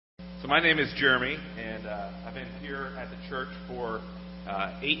My name is Jeremy, and I've been here at the church for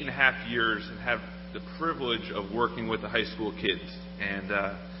 8.5 years and have the privilege of working with the high school kids.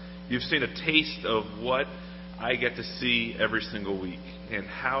 And you've seen a taste of what I get to see every single week. And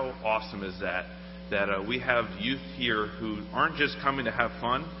how awesome is that? That we have youth here who aren't just coming to have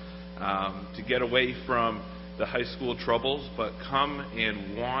fun, to get away from the high school troubles, but come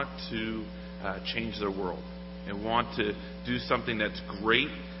and want to change their world and want to do something that's great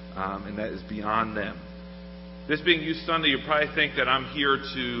and that is beyond them. This being Youth Sunday, you probably think that I'm here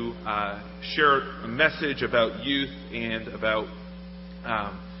to share a message about youth and about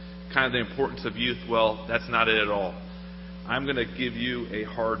kind of the importance of youth. Well, that's not it at all. I'm going to give you a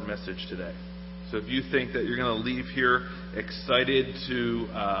hard message today. So if you think that you're going to leave here excited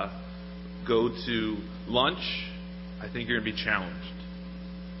to go to lunch, I think you're going to be challenged.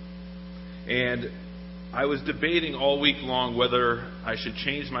 And I was debating all week long whether I should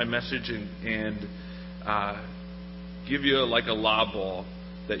change my message and give you like a lob ball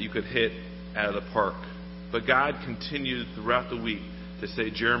that you could hit out of the park. But God continued throughout the week to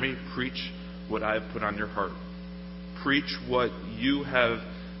say, Jeremy, preach what I've put on your heart. Preach what you have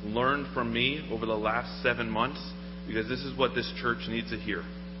learned from me over the last 7 months, because this is what this church needs to hear.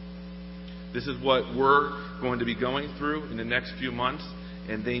 This is what we're going to be going through in the next few months,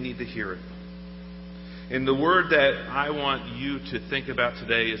 and they need to hear it. And the word that I want you to think about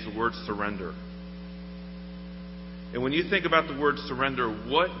today is the word surrender. And when you think about the word surrender,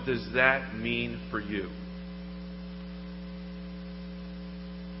 what does that mean for you?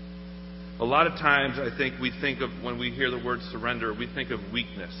 A lot of times I think we think of, when we hear the word surrender, we think of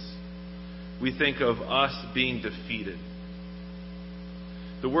weakness. We think of us being defeated.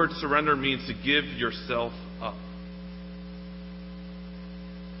 The word surrender means to give yourself up.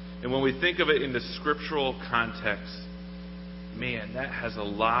 And when we think of it in the scriptural context, man, that has a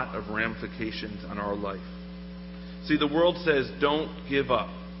lot of ramifications on our life. See, the world says, don't give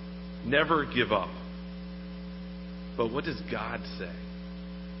up. Never give up. But what does God say?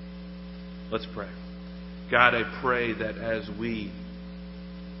 Let's pray. God, I pray that as we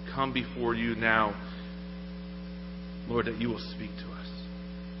come before you now, Lord, that you will speak to us.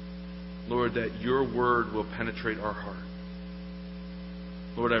 Lord, that your word will penetrate our heart.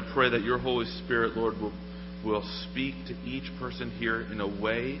 Lord, I pray that your Holy Spirit, Lord, will speak to each person here in a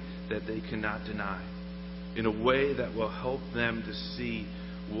way that they cannot deny. In a way that will help them to see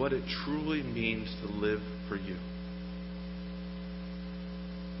what it truly means to live for you.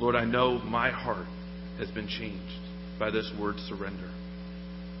 Lord, I know my heart has been changed by this word surrender.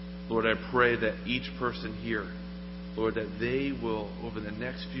 Lord, I pray that each person here, Lord, that they will, over the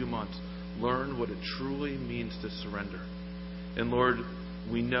next few months, learn what it truly means to surrender. And Lord,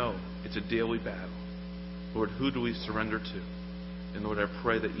 we know it's a daily battle. Lord, who do we surrender to? And Lord, I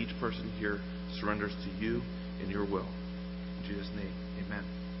pray that each person here surrenders to you and your will. In Jesus' name, amen.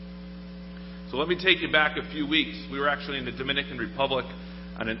 So let me take you back a few weeks. We were actually in the Dominican Republic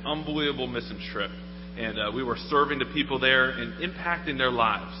on an unbelievable mission trip. And we were serving the people there and impacting their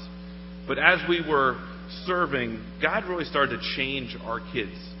lives. But as we were serving, God really started to change our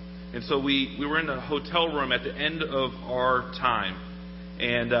kids. And so we were in a hotel room at the end of our time.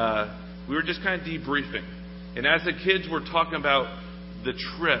 And we were just kind of debriefing. And as the kids were talking about the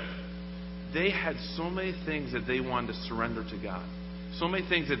trip, they had so many things that they wanted to surrender to God. So many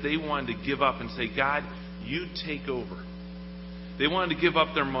things that they wanted to give up and say, God, you take over. They wanted to give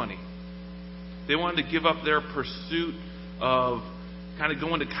up their money. They wanted to give up their pursuit of kind of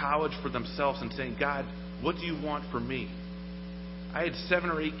going to college for themselves and saying, God, what do you want for me? I had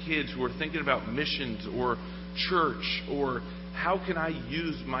 7 or 8 kids who were thinking about missions or church or how can I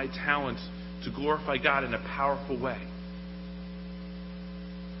use my talents to glorify God in a powerful way.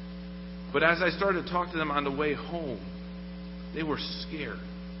 But as I started to talk to them on the way home, they were scared.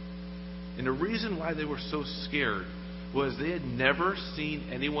 And the reason why they were so scared was they had never seen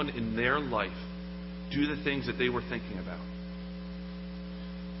anyone in their life do the things that they were thinking about.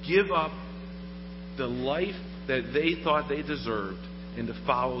 Give up the life that they thought they deserved and to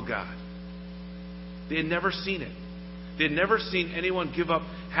follow God. They had never seen it. They had never seen anyone give up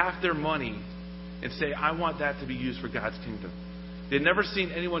half their money and say, I want that to be used for God's kingdom. They had never seen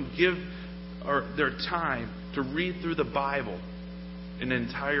anyone give their time to read through the Bible an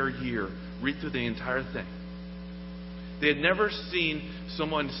entire year, read through the entire thing. They had never seen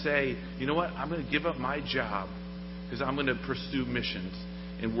someone say, you know what, I'm going to give up my job because I'm going to pursue missions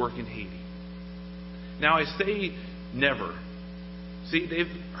and work in Haiti. Now, I say never. See, they've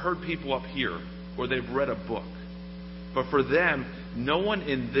heard people up here or they've read a book. But for them, no one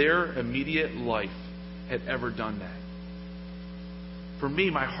in their immediate life had ever done that. For me,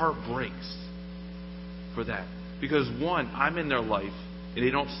 my heart breaks for that. Because one, I'm in their life and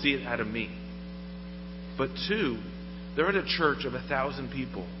they don't see it out of me. But two, they're at a church of 1,000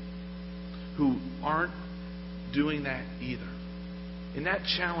 people who aren't doing that either. And that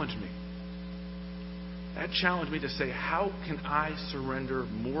challenged me. That challenged me to say, how can I surrender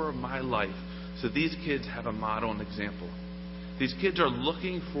more of my life so these kids have a model and example? These kids are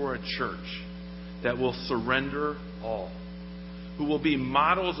looking for a church that will surrender all, who will be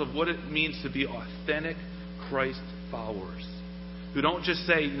models of what it means to be authentic Christ followers, who don't just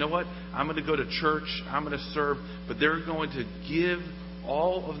say, you know what, I'm going to go to church, I'm going to serve, but they're going to give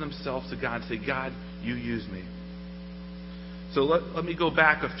all of themselves to God and say, God, you use me. So let me go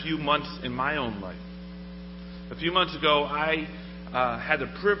back a few months in my own life. A few months ago, I had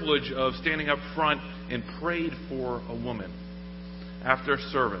the privilege of standing up front and prayed for a woman after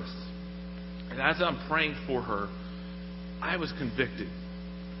service. And as I'm praying for her, I was convicted.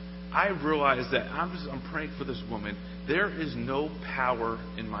 I realized that I'm praying for this woman. There is no power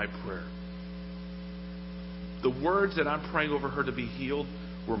in my prayer. The words that I'm praying over her to be healed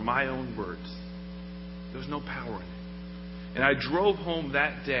were my own words. There was no power in it. And I drove home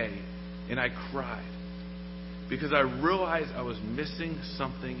that day and I cried because I realized I was missing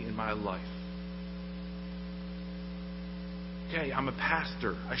something in my life. Okay, I'm a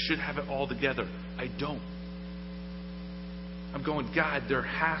pastor. I should have it all together. I don't. I'm going, God, there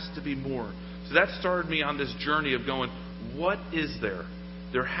has to be more. So that started me on this journey of going, what is there?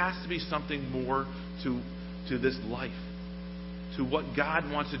 There has to be something more to this life, to what God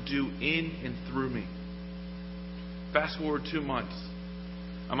wants to do in and through me. Fast forward 2 months.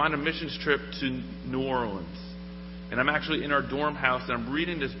 I'm on a missions trip to New Orleans. And I'm actually in our dorm house and I'm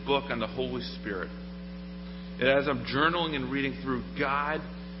reading this book on the Holy Spirit. And as I'm journaling and reading through, God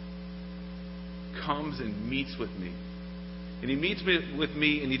comes and meets with me. And He meets with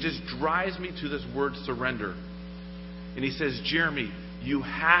me and He just drives me to this word surrender. And He says, Jeremy, you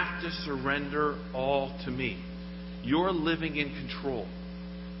have to surrender all to me. You're living in control.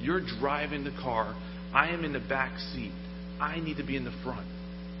 You're driving the car. I am in the back seat. I need to be in the front.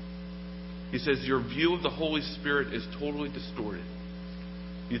 He says, your view of the Holy Spirit is totally distorted.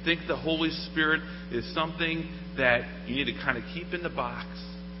 You think the Holy Spirit is something that you need to kind of keep in the box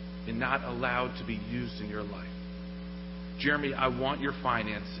and not allowed to be used in your life. Jeremy, I want your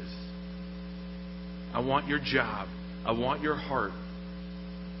finances. I want your job. I want your heart.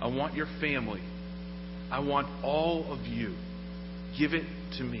 I want your family. I want all of you. Give it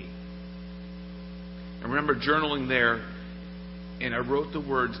to me. I remember journaling there, and I wrote the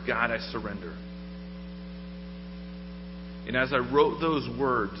words, God, I surrender. And as I wrote those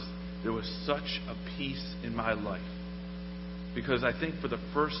words, there was such a peace in my life. Because I think for the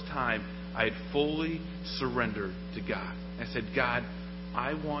first time, I had fully surrendered to God. I said, God,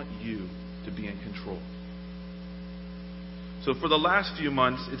 I want you to be in control. So for the last few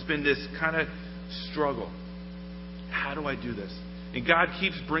months, it's been this kind of struggle. How do I do this? And God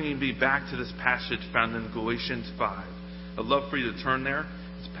keeps bringing me back to this passage found in Galatians 5. I'd love for you to turn there.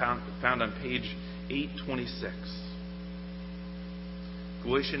 It's found on page 826.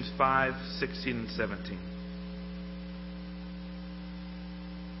 Galatians 5, 16 and 17.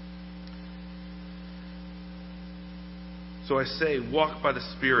 So I say, walk by the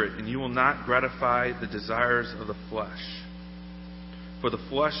Spirit, and you will not gratify the desires of the flesh. For the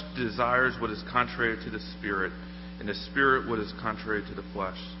flesh desires what is contrary to the Spirit, and the Spirit what is contrary to the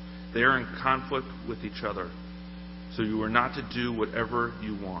flesh. They are in conflict with each other, so you are not to do whatever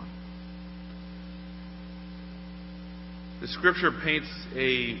you want. The Scripture paints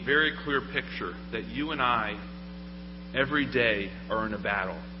a very clear picture that you and I, every day, are in a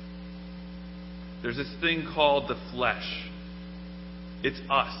battle. There's this thing called the flesh. It's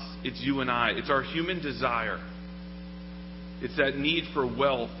us. It's you and I. It's our human desire. It's that need for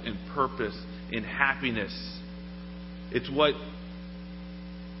wealth and purpose and happiness. It's what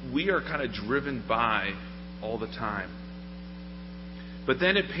we are kind of driven by all the time. But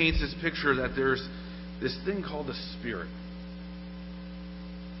then it paints this picture that there's this thing called the Spirit.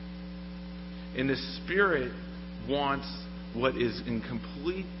 And the Spirit wants what is in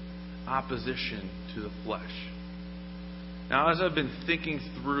complete opposition to the flesh. Now, as I've been thinking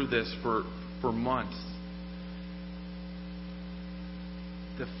through this for months,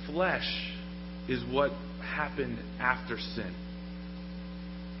 the flesh is what happened after sin.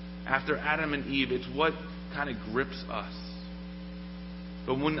 After Adam and Eve, it's what kind of grips us.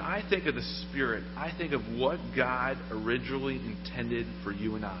 But when I think of the Spirit, I think of what God originally intended for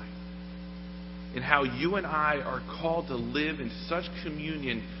you and I. And how you and I are called to live in such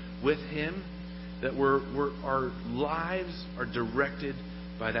communion with Him that our lives are directed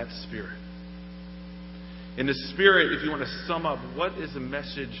by that Spirit. In the Spirit, if you want to sum up what is the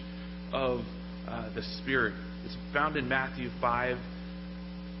message of the Spirit, it's found in Matthew 5,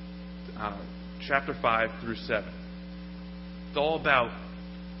 chapter 5 through 7. It's all about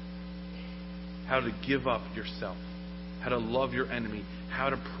how to give up yourself, how to love your enemy, how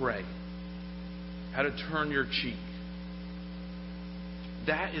to pray, how to turn your cheek.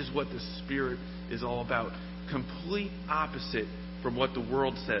 That is what the Spirit is all about. Complete opposite from what the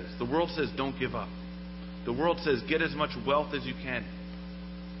world says. The world says don't give up. The world says get as much wealth as you can.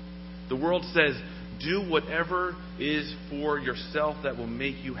 The world says do whatever is for yourself that will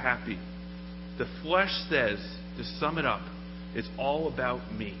make you happy. The flesh says, to sum it up, it's all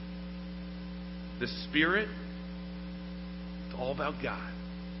about me. The Spirit, it's all about God.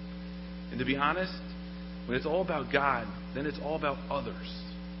 And to be honest, when it's all about God, then it's all about others.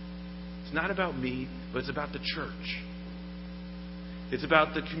 It's not about me, but it's about the church. It's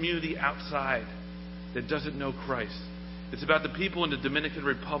about the community outside that doesn't know Christ. It's about the people in the Dominican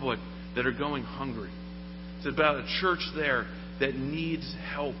Republic that are going hungry. It's about a church there that needs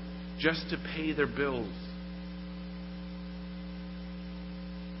help just to pay their bills.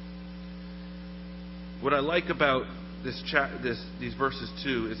 What I like about these verses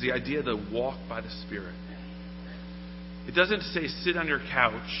too is the idea to walk by the Spirit. It doesn't say sit on your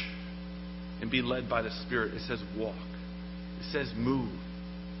couch and be led by the Spirit. It says walk. It says move.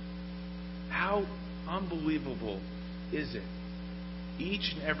 How unbelievable is it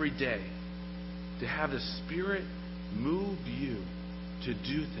each and every day to have the Spirit move you to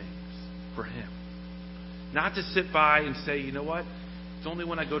do things for Him? Not to sit by and say, you know what? It's only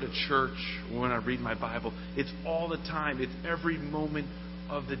when I go to church or when I read my Bible. It's all the time. It's every moment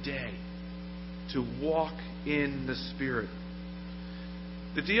of the day to walk in the Spirit.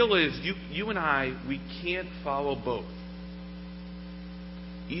 The deal is, you and I, we can't follow both.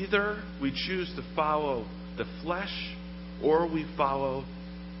 Either we choose to follow the flesh or we follow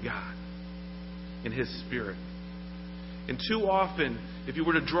God in His Spirit. And too often, if you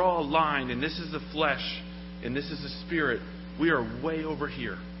were to draw a line, and this is the flesh and this is the Spirit, we are way over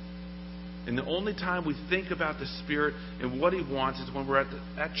here. And the only time we think about the Spirit and what He wants is when we're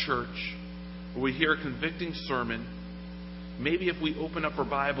at church, or we hear a convicting sermon. Maybe if we open up our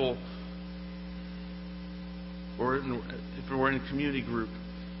Bible, or if we're in a community group.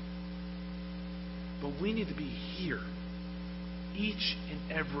 But we need to be here each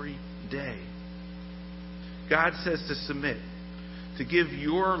and every day. God says to submit, to give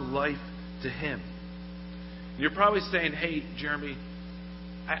your life to Him. You're probably saying, hey, Jeremy,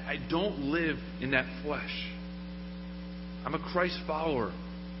 I don't live in that flesh. I'm a Christ follower.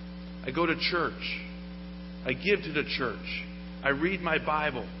 I go to church. I give to the church. I read my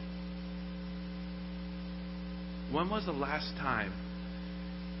Bible. When was the last time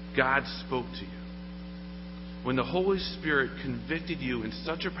God spoke to you? When the Holy Spirit convicted you in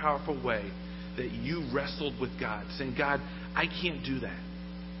such a powerful way that you wrestled with God, saying, God, I can't do that.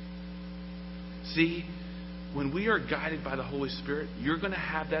 See, when we are guided by the Holy Spirit, you're going to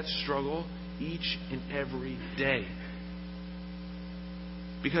have that struggle each and every day.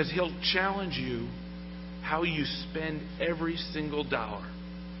 Because He'll challenge you how you spend every single dollar.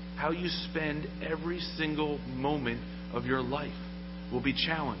 How you spend every single moment of your life will be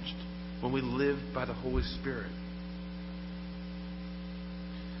challenged when we live by the Holy Spirit.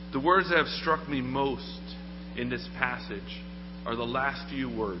 The words that have struck me most in this passage are the last few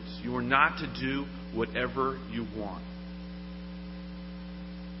words. You are not to do whatever you want.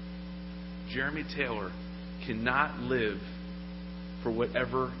 Jeremy Taylor cannot live for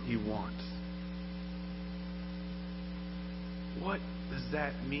whatever he wants. What does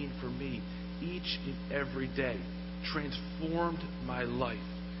that mean for me each and every day? Transformed my life.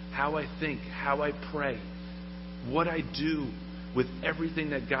 How I think, how I pray, what I do with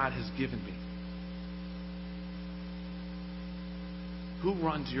everything that God has given me. Who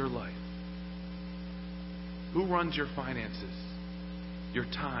runs your life? Who runs your finances? Your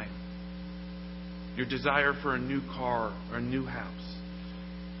time? Your desire for a new car or a new house?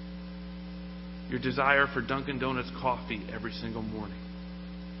 Your desire for Dunkin' Donuts coffee every single morning?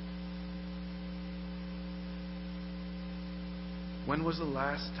 When was the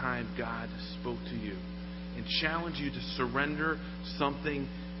last time God spoke to you and challenged you to surrender something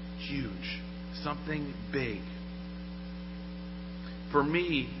huge, something big? For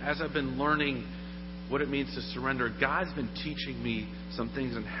me, as I've been learning what it means to surrender, God's been teaching me some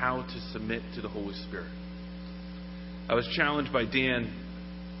things on how to submit to the Holy Spirit. I was challenged by Dan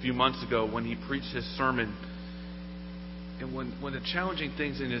a few months ago when he preached his sermon. And one of the challenging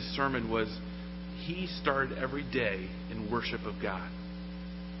things in his sermon was he started every day in worship of God.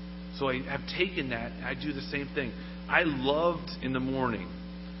 So I have taken that, and I do the same thing. I loved in the morning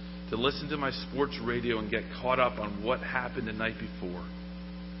to listen to my sports radio and get caught up on what happened the night before.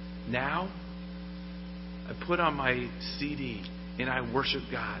 Now, I put on my CD and I worship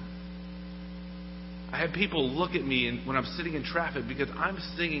God. I have people look at me when I'm sitting in traffic because I'm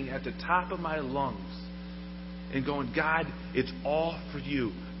singing at the top of my lungs and going, God, it's all for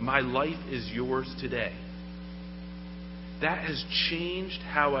you. My life is yours today. That has changed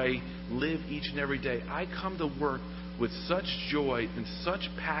how I live each and every day. I come to work with such joy and such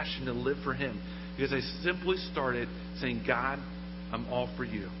passion to live for Him because I simply started saying, God, I'm all for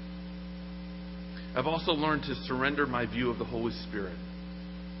you. I've also learned to surrender my view of the Holy Spirit.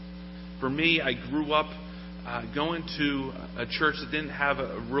 For me, I grew up going to a church that didn't have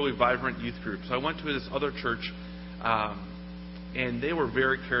a really vibrant youth group. So I went to this other church, and they were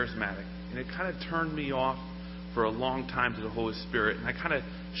very charismatic. And it kind of turned me off for a long time to the Holy Spirit. And I kind of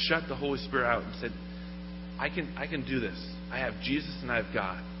shut the Holy Spirit out and said, I can do this. I have Jesus and I have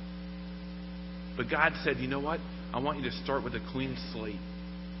God. But God said, you know what? I want you to start with a clean slate.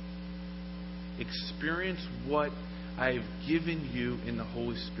 Experience what I've given you in the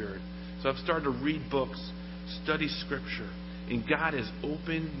Holy Spirit. So I've started to read books, study Scripture, and God has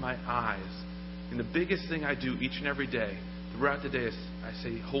opened my eyes. And the biggest thing I do each and every day, throughout the day, is I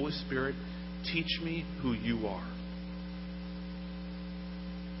say, Holy Spirit, teach me who you are.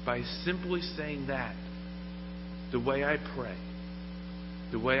 By simply saying that, the way I pray,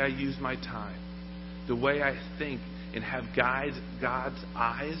 the way I use my time, the way I think and have God's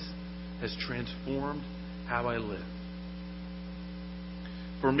eyes has transformed how I live.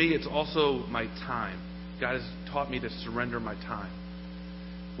 For me, it's also my time. God has taught me to surrender my time.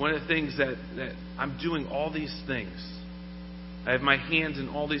 One of the things that I'm doing all these things. I have my hands in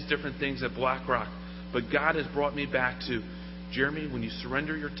all these different things at BlackRock. But God has brought me back to, Jeremy, when you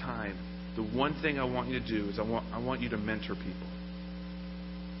surrender your time, the one thing I want you to do is I want you to mentor people.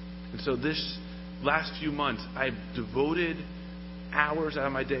 And so this last few months, I've devoted hours out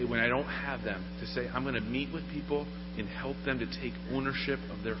of my day when I don't have them to say, I'm going to meet with people and help them to take ownership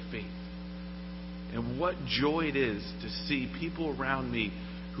of their faith. And what joy it is to see people around me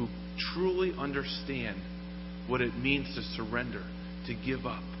who truly understand what it means to surrender, to give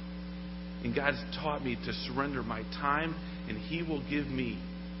up. And God's taught me to surrender my time, and He will give me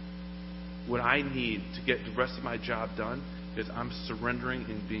what I need to get the rest of my job done because I'm surrendering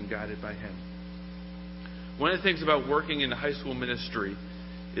and being guided by Him. One of the things about working in the high school ministry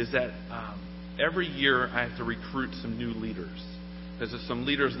is that every year I have to recruit some new leaders. Because if some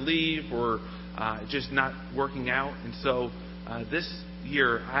leaders leave or just not working out. And so this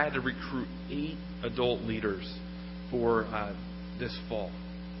year I had to recruit 8 adult leaders for this fall.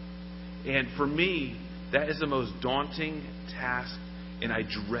 And for me, that is the most daunting task, and I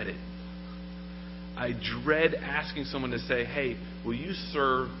dread it. I dread asking someone to say, hey, will you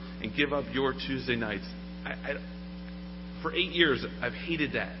serve and give up your Tuesday nights? For 8 years, I've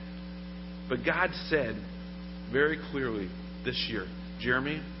hated that. But God said very clearly this year,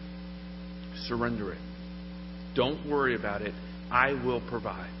 Jeremy, surrender it. Don't worry about it. I will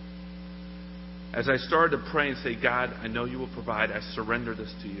provide. As I started to pray and say, God, I know you will provide. I surrender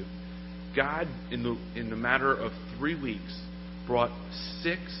this to you. God, in the matter of 3 weeks, brought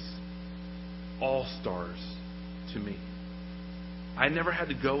 6 all-stars to me. I never had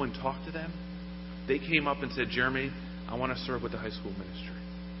to go and talk to them. They came up and said, Jeremy, I want to serve with the high school ministry.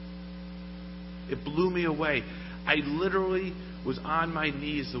 It blew me away. I literally was on my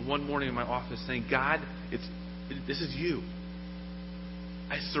knees the one morning in my office saying, God, this is you.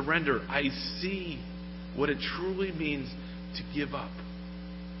 I surrender. I see what it truly means to give up.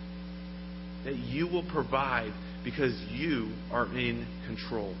 That you will provide because you are in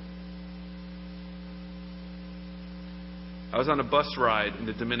control. I was on a bus ride in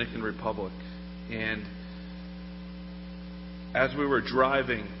the Dominican Republic, and as we were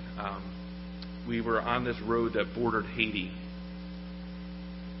driving, we were on this road that bordered Haiti.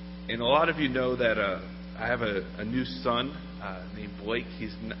 And a lot of you know that I have a new son named Blake.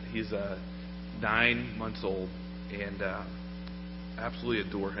 He's 9 months old, and absolutely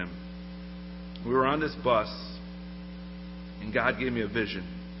adore him. We were on this bus, and God gave me a vision.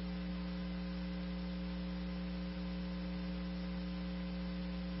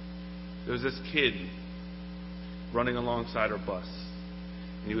 There was this kid running alongside our bus,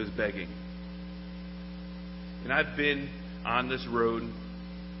 and he was begging. And I've been on this road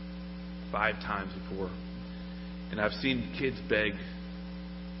 5 times before, and I've seen kids beg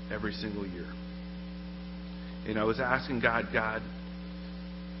every single year. And I was asking God,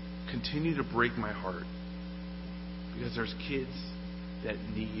 continue to break my heart, because there's kids that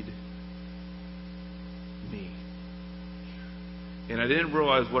need me. And I didn't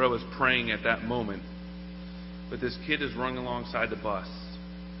realize what I was praying at that moment, but this kid is running alongside the bus.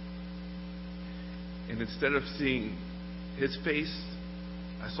 And instead of seeing his face,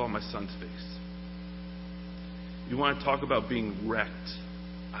 I saw my son's face. You want to talk about being wrecked?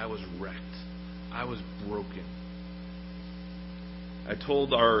 I was wrecked. I was broken. I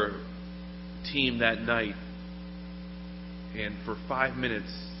told our team that night, and for 5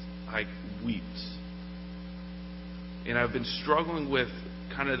 minutes, I wept. And I've been struggling with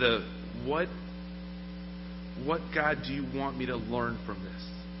kind of the, what God do you want me to learn from this?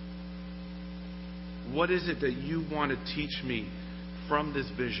 What is it that you want to teach me from this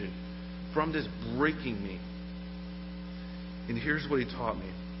vision, from this breaking me? And here's what He taught me.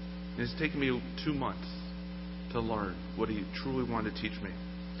 And it's taken me 2 months to learn what He truly wanted to teach me.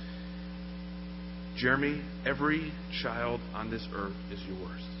 Jeremy, every child on this earth is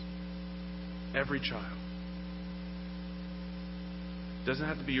yours. Every child. It doesn't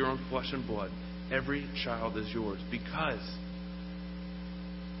have to be your own flesh and blood. Every child is yours, because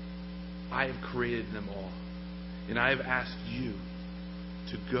I have created them all. And I have asked you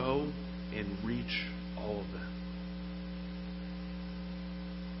to go and reach all of them.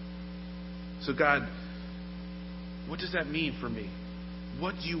 So God, what does that mean for me?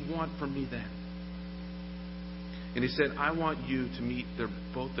 What do you want from me then? And He said, I want you to meet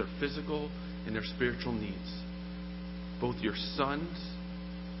both their physical and their spiritual needs. Both your sons,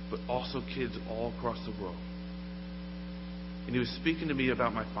 but also kids all across the world. And He was speaking to me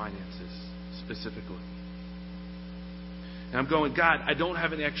about my finances specifically. And I'm going, God, I don't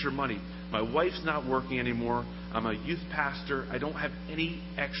have any extra money. My wife's not working anymore. I'm a youth pastor. I don't have any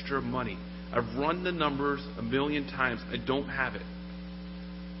extra money. I've run the numbers 1,000,000 times. I don't have it.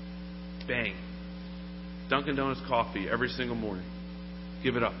 Bang. Dunkin' Donuts coffee every single morning.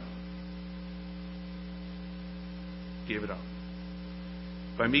 Give it up. Gave it up.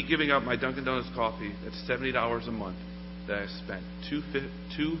 By me giving up my Dunkin' Donuts coffee, that's $70 a month that I spent.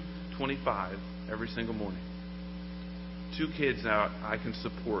 $2.25 every single morning. 2 kids now I can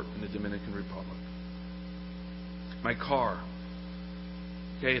support in the Dominican Republic. My car.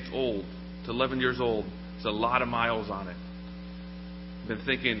 Okay, it's old. It's 11 years old. There's a lot of miles on it. I've been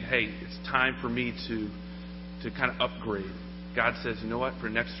thinking, hey, it's time for me to kind of upgrade. God says, you know what? For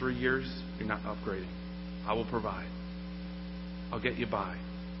the next 3 years, you're not upgrading. I will provide. I'll get you by.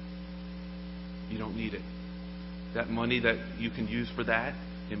 You don't need it. That money that you can use for that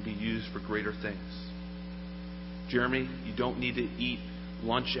can be used for greater things. Jeremy, you don't need to eat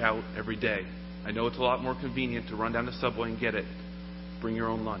lunch out every day. I know it's a lot more convenient to run down the subway and get it. Bring your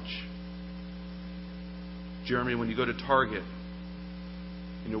own lunch. Jeremy, when you go to Target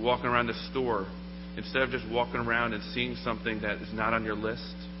and you're walking around the store, instead of just walking around and seeing something that is not on your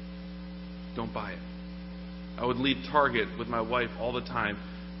list, don't buy it. I would leave Target with my wife all the time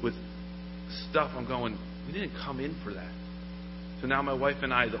with stuff. I'm going, we didn't come in for that. So now my wife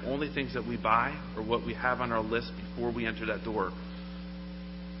and I, the only things that we buy are what we have on our list before we enter that door.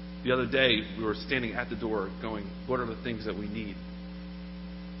 The other day, we were standing at the door going, what are the things that we need?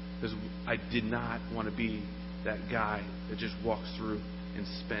 Because I did not want to be that guy that just walks through and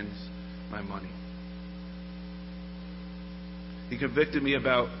spends my money. He convicted me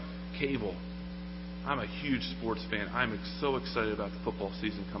about cable. I'm a huge sports fan. I'm so excited about the football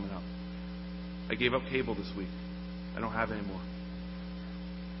season coming up. I gave up cable this week. I don't have it anymore.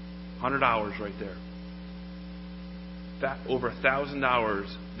 $100 right there. Over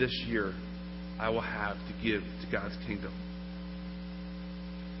 $1,000 this year I will have to give to God's kingdom.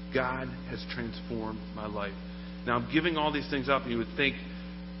 God has transformed my life. Now I'm giving all these things up, and you would think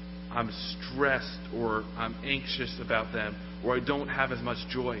I'm stressed or I'm anxious about them or I don't have as much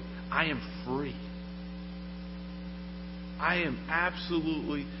joy. I am free. I am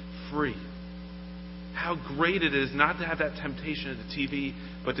absolutely free. How great it is not to have that temptation of the TV,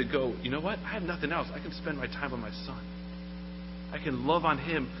 but to go, you know what? I have nothing else. I can spend my time with my son. I can love on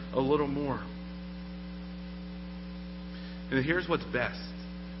him a little more. And here's what's best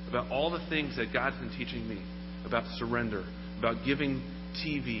about all the things that God's been teaching me about surrender, about giving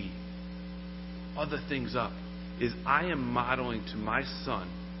TV, other things up, is I am modeling to my son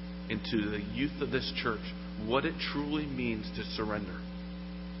and to the youth of this church what it truly means to surrender.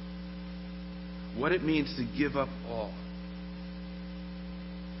 What it means to give up all.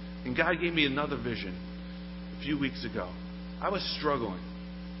 And God gave me another vision a few weeks ago. I was struggling.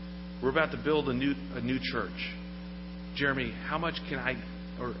 We're about to build a new church. Jeremy, how much can I,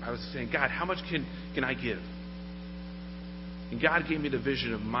 or I was saying, God, how much can I give? And God gave me the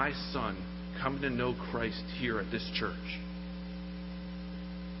vision of my son coming to know Christ here at this church.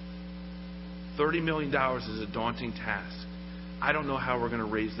 $30 million is a daunting task. I don't know how we're going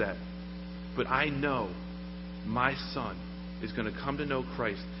to raise that. But I know my son is going to come to know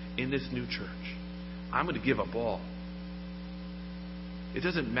Christ in this new church. I'm going to give up all. It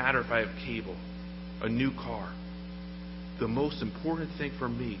doesn't matter if I have cable, a new car. The most important thing for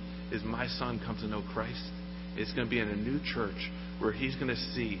me is my son comes to know Christ. It's going to be in a new church where he's going to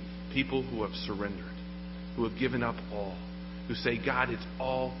see people who have surrendered, who have given up all, who say, God, it's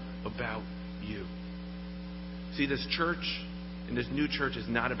all about you. See, this church and this new church is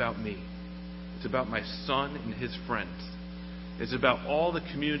not about me. It's about my son and his friends. It's about all the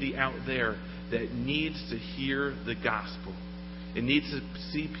community out there that needs to hear the gospel. It needs to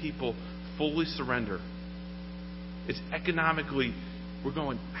see people fully surrender. It's economically, we're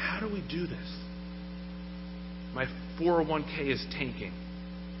going, how do we do this? My 401k is tanking.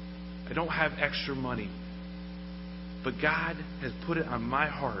 I don't have extra money. But God has put it on my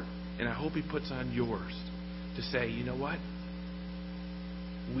heart, and I hope He puts it on yours, to say, you know what?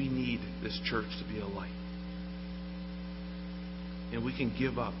 We need this church to be a light. And we can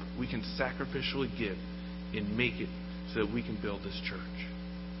give up. We can sacrificially give and make it so that we can build this church.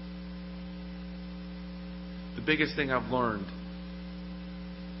 The biggest thing I've learned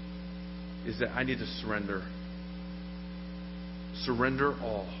is that I need to surrender. Surrender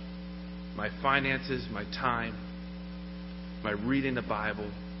all. My finances, my time, my reading the Bible,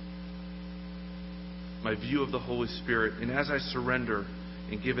 my view of the Holy Spirit. And as I surrender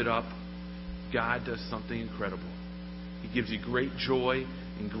and give it up, God does something incredible. He gives you great joy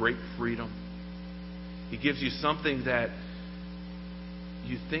and great freedom. He gives you something that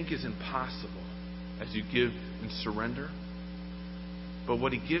you think is impossible as you give and surrender. But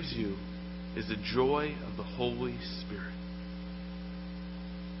what He gives you is the joy of the Holy Spirit.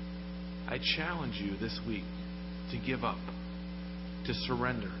 I challenge you this week to give up, to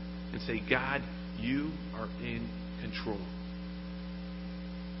surrender, and say, God, you are in control.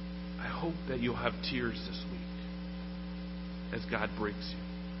 I hope that you'll have tears this week as God breaks you.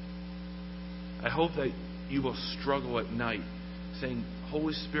 I hope that you will struggle at night saying,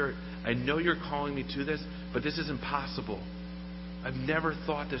 Holy Spirit, I know you're calling me to this, but this is impossible. I've never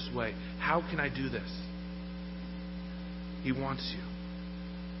thought this way. How can I do this? He wants you.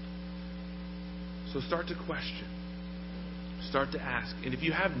 So start to question. Start to ask. And if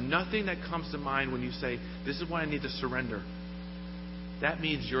you have nothing that comes to mind when you say, this is what I need to surrender, that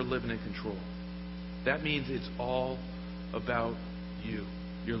means you're living in control. That means it's all about you.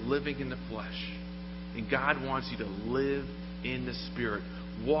 You're living in the flesh. And God wants you to live in the Spirit.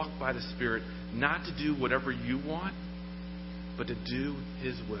 Walk by the Spirit. Not to do whatever you want, but to do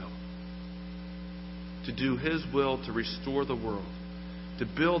His will. To do His will to restore the world. To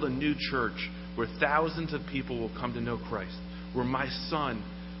build a new church where thousands of people will come to know Christ. Where my son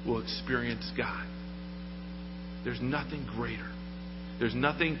will experience God. There's nothing greater. There's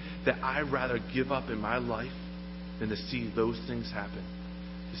nothing that I'd rather give up in my life than to see those things happen.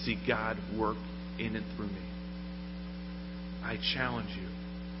 To see God work in and through me. I challenge you.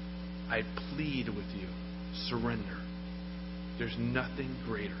 I plead with you. Surrender. There's nothing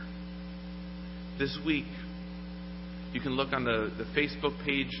greater. This week, you can look on the Facebook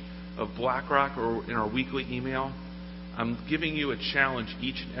page of BlackRock or in our weekly email. I'm giving you a challenge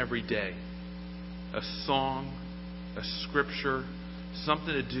each and every day. A song, a scripture, something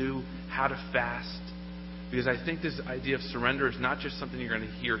to do, how to fast. Because I think this idea of surrender is not just something you're going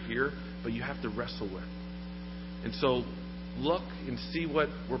to hear here, but you have to wrestle with. And so look and see what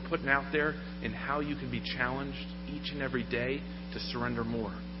we're putting out there and how you can be challenged each and every day to surrender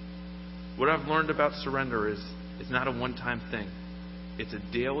more. What I've learned about surrender is it's not a one-time thing. It's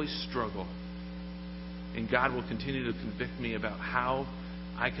a daily struggle. And God will continue to convict me about how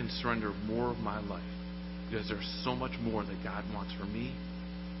I can surrender more of my life. Because there's so much more that God wants for me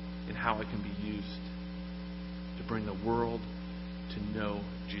and how I can be used to bring the world to know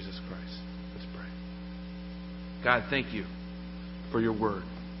Jesus Christ. Let's pray. God, thank you for your word.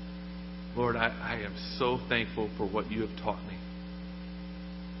 Lord, I am so thankful for what you have taught me.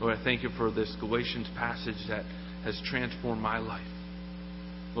 Lord, I thank you for this Galatians passage that has transformed my life.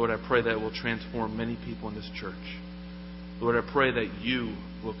 Lord, I pray that it will transform many people in this church. Lord, I pray that you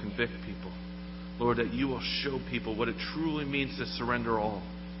will convict people. Lord, that you will show people what it truly means to surrender all.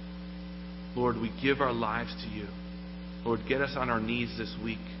 Lord, we give our lives to you. Lord, get us on our knees this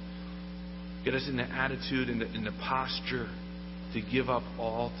week. Get us in the attitude and in the posture to give up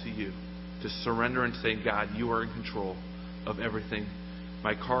all to you. To surrender and say, God, you are in control of everything.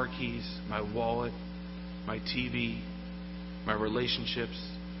 My car keys, my wallet, my TV, my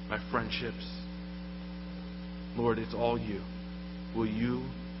relationships, my friendships. Lord, it's all you. Will you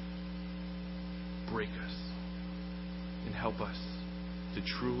break us and help us to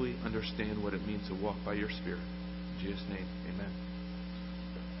truly understand what it means to walk by your Spirit? In Jesus' name, amen.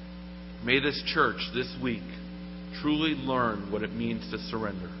 May this church this week truly learn what it means to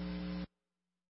surrender.